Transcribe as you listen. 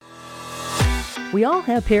We all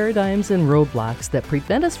have paradigms and roadblocks that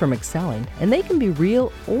prevent us from excelling, and they can be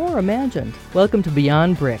real or imagined. Welcome to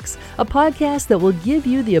Beyond Bricks, a podcast that will give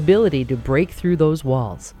you the ability to break through those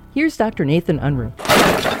walls. Here's Dr. Nathan Unruh.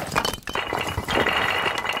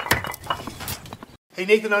 Hey,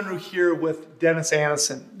 Nathan Unruh here with Dennis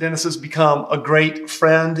Annison. Dennis has become a great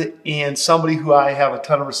friend and somebody who I have a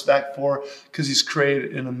ton of respect for because he's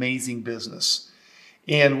created an amazing business.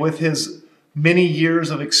 And with his many years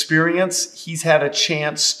of experience, he's had a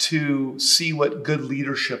chance to see what good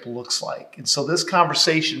leadership looks like. And so this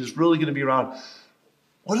conversation is really going to be around,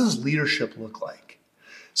 what does leadership look like?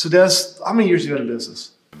 So Dennis, how many years have you been in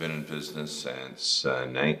business? I've been in business since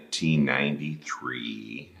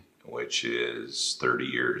 1993, which is 30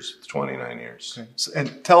 years, 29 years. Okay. So,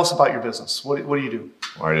 and tell us about your business. What do you do?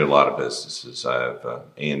 Well, I did a lot of businesses. I have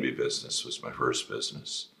A&B business was my first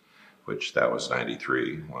business, which that was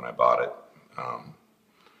 93 when I bought it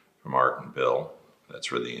from Art and Bill.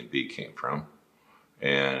 That's where the A&B came from.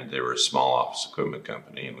 And they were a small office equipment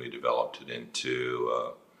company, and we developed it into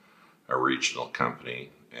a regional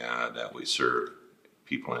company that we serve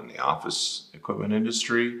people in the office equipment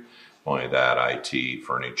industry. Only that, IT,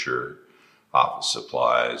 furniture, office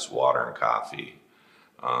supplies, water and coffee,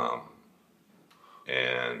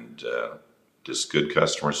 and just good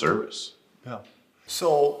customer service. Yeah.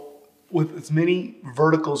 So with as many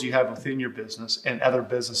verticals you have within your business and other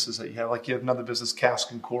businesses that you have, like you have another business,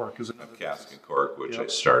 Cask and Cork. Cask and Cork, which I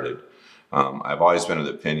started. I've always been of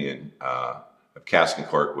the opinion of Cask and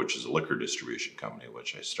Cork, which is a liquor distribution company,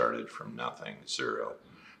 which I started from nothing, zero.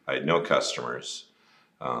 I had no customers,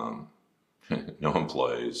 no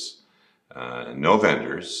employees, no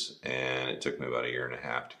vendors, and it took me about 1.5 years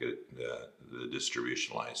to get the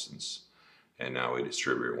distribution license. And now we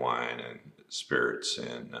distribute wine and spirits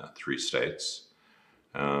in 3 states.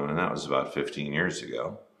 And that was about 15 years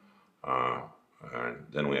ago. And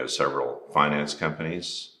then we have several finance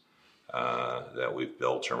companies that we've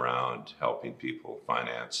built around helping people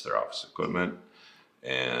finance their office equipment,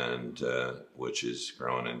 and which has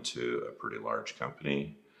grown into a pretty large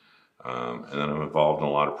company. And then I'm involved in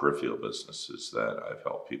a lot of peripheral businesses that I've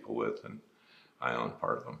helped people with, and I own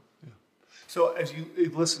part of them. Yeah. So as you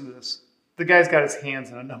listen to this, the guy's got his hands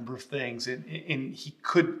in a number of things, and he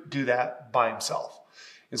could do that by himself.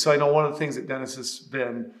 And so I know one of the things that Dennis has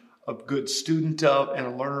been a good student of and a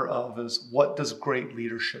learner of is, what does great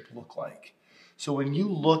leadership look like? So when you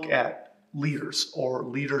look at leaders or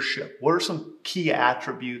leadership, what are some key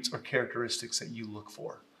attributes or characteristics that you look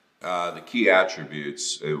for? The key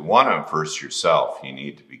attributes, one of them, first yourself. You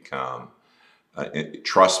need to become,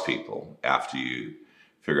 trust people after you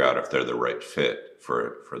figure out if they're the right fit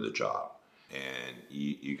for the job. And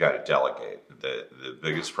you got to delegate. The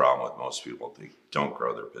biggest problem with most people, they don't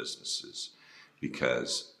grow their businesses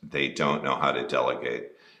because they don't know how to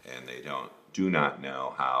delegate, and they do not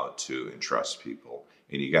know how to entrust people.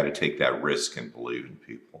 And you got to take that risk and believe in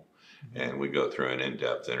people. Mm-hmm. And we go through an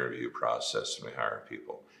in-depth interview process and we hire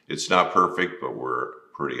people. It's not perfect, but we're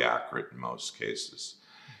pretty accurate in most cases.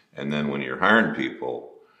 And then when you're hiring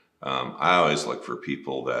people, I always look for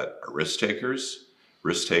people that are risk takers.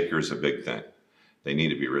 Risk taker is a big thing. They need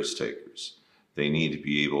to be risk takers. They need to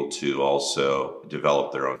be able to also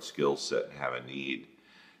develop their own skill set and have a need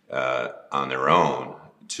on their own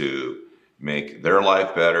to make their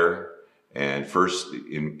life better. And first,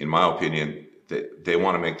 in my opinion, they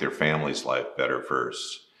want to make their family's life better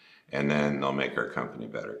first. And then they'll make our company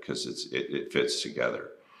better because it fits together.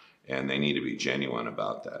 And they need to be genuine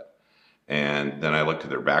about that. And then I look at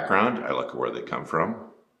their background. I look at where they come from.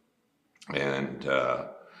 And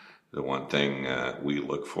the one thing we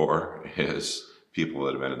look for is people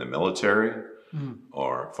that have been in the military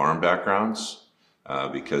or farm backgrounds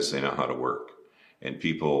because they know how to work. And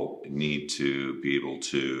people need to be able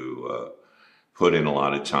to put in a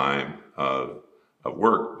lot of time of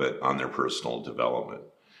work, but on their personal development.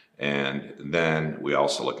 And then we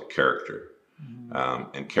also look at character.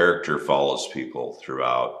 And character follows people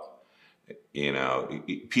throughout. You know,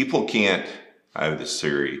 people can't, I have this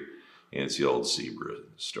theory, and it's the old zebra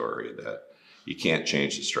story, that you can't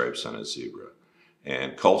change the stripes on a zebra.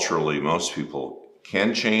 And culturally, most people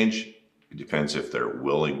can change. It depends if they're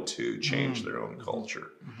willing to change their own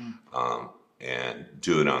culture and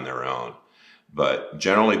do it on their own. But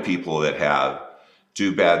generally, people that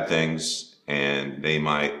do bad things and they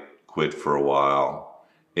might quit for a while,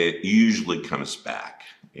 it usually comes back.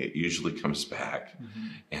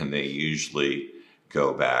 And they usually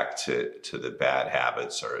go back to the bad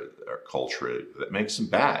habits or culture that makes them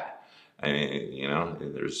bad. I mean, you know,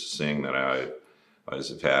 there's a saying that I always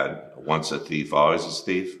have had, once a thief, always a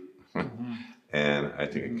thief. And I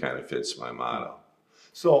think it kind of fits my motto.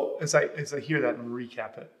 So as I hear that and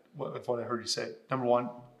recap it, what I heard you say, number one,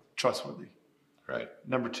 trustworthy. Right.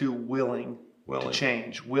 Number two, willing to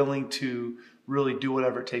change, willing to really do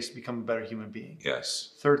whatever it takes to become a better human being.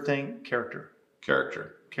 Yes. Third thing, character, integrity.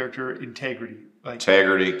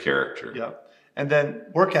 Integrity, character. Yeah. And then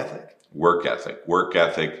work ethic.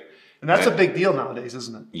 And that's a big deal nowadays,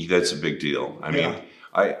 isn't it? That's a big deal. I mean,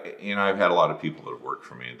 I've had a lot of people that have worked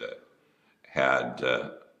for me that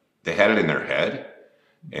they had it in their head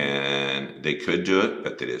and they could do it,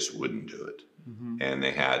 but they just wouldn't do it. Mm-hmm. And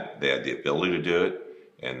they had the ability to do it,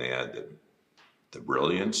 and they had the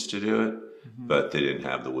brilliance to do it, mm-hmm. but they didn't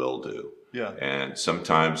have the will to. Yeah. And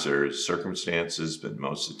sometimes there's circumstances, but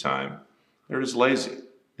most of the time they're just lazy.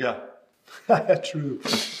 Yeah. True.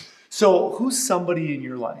 So who's somebody in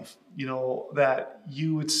your life, that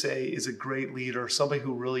you would say is a great leader, somebody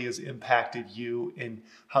who really has impacted you in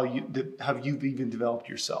how you've even developed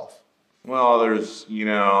yourself? Well, there's,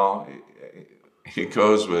 it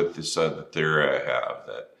goes with this the theory I have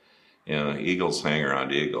that, eagles hang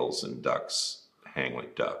around eagles and ducks hang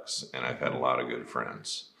like ducks. And I've had a lot of good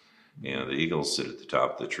friends. The eagles sit at the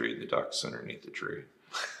top of the tree, the ducks underneath the tree.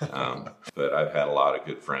 But I've had a lot of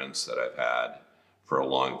good friends that I've had for a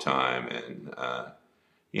long time. And,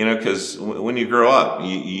 because when you grow up,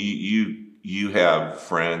 you have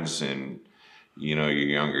friends in, your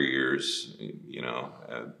younger years,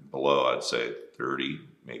 below, I'd say 30,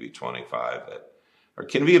 maybe 25, that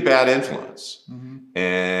can be a bad influence. Mm-hmm.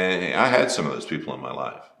 And I had some of those people in my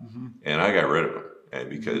life, mm-hmm. and I got rid of them. And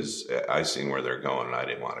because I seen where they're going, and I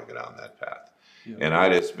didn't want to go down that path. Yeah. And I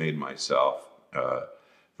just made myself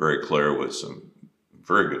very clear with some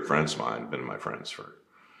very good friends of mine, been my friends for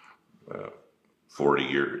 40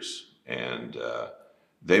 years, and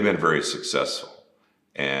they've been very successful.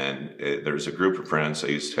 And there's a group of friends I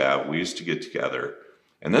used to have. We used to get together,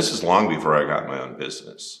 and this is long before I got my own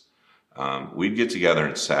business. We'd get together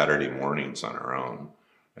on Saturday mornings on our own,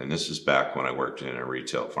 and this is back when I worked in a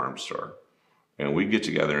retail farm store. And we'd get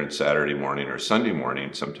together on Saturday morning or Sunday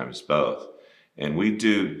morning, sometimes both, and we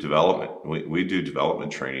do development. We do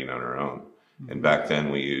development training on our own. And back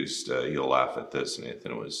then we used, you'll laugh at this,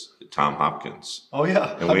 Nathan, it was Tom Hopkins. Oh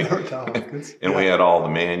yeah, I've heard Tom Hopkins. And we had all the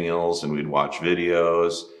manuals, and we'd watch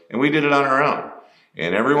videos, and we did it on our own.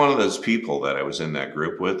 And every one of those people that I was in that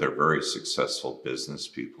group with are very successful business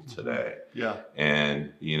people today. Yeah.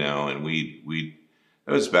 And, and we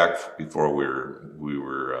it was back before we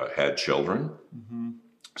were had children. Mm-hmm.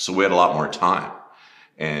 So we had a lot more time.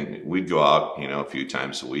 And we'd go out, a few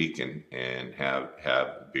times a week and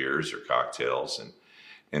have beers or cocktails.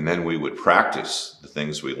 And then we would practice the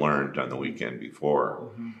things we learned on the weekend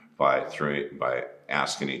before, mm-hmm. by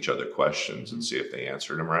asking each other questions, mm-hmm. and see if they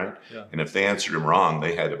answered them right. Yeah. And if they answered them wrong,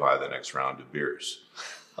 they had to buy the next round of beers.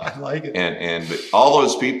 I like it. But all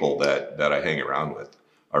those people that I hang around with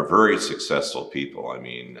are very successful people. I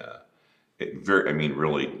mean,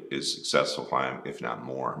 really is successful, if not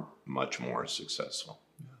more, much more successful.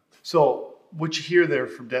 So what you hear there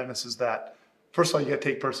from Dennis is that, first of all, you got to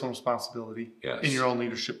take personal responsibility in your own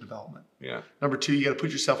leadership development. Yeah. Number two, you got to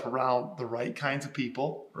put yourself around the right kinds of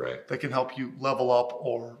people that can help you level up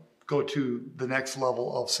or go to the next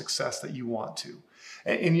level of success that you want to.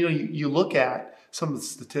 And you look at some of the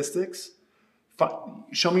statistics,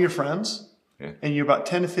 show me your friends, and you're about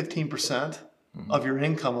 10 to 15% mm-hmm. of your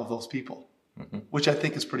income of those people, mm-hmm. which I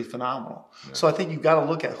think is pretty phenomenal. Yeah. So I think you've got to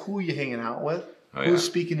look at who you're hanging out with. Who's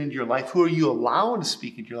speaking into your life? Who are you allowing to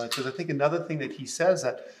speak into your life? Because I think another thing that he says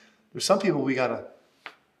that there's some people we got to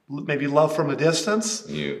maybe love from a distance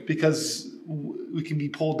because we can be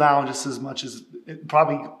pulled down just as much as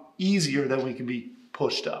probably easier than we can be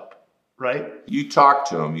pushed up, right? You talk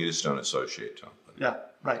to them, you just don't associate to them. Yeah,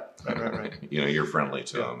 right. You're friendly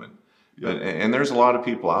to them. And there's a lot of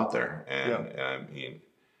people out there. And I mean,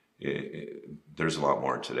 there's a lot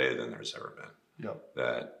more today than there's ever been.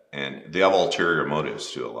 Yeah. And they have ulterior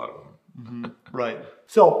motives too, a lot of them. Mm-hmm. Right.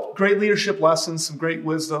 So great leadership lessons, some great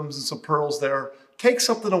wisdoms and some pearls there. Take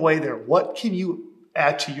something away there. What can you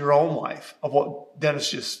add to your own life of what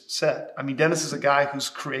Dennis just said? I mean, Dennis is a guy who's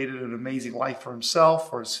created an amazing life for himself,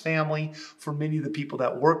 for his family, for many of the people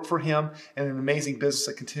that work for him, and an amazing business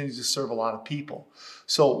that continues to serve a lot of people.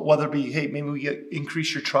 So whether it be, hey, maybe we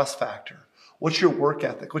increase your trust factor. What's your work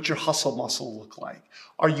ethic? What's your hustle muscle look like?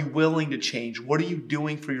 Are you willing to change? What are you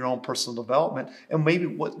doing for your own personal development? And maybe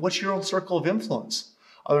what's your own circle of influence?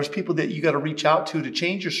 Are there people that you got to reach out to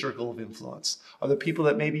change your circle of influence? Are there people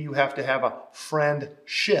that maybe you have to have a friend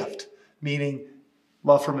shift, meaning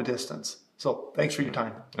love from a distance? So thanks for your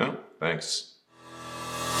time. Yeah, thanks.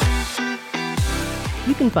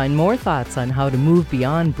 You can find more thoughts on how to move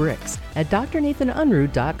beyond bricks at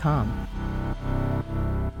drnathanunruh.com.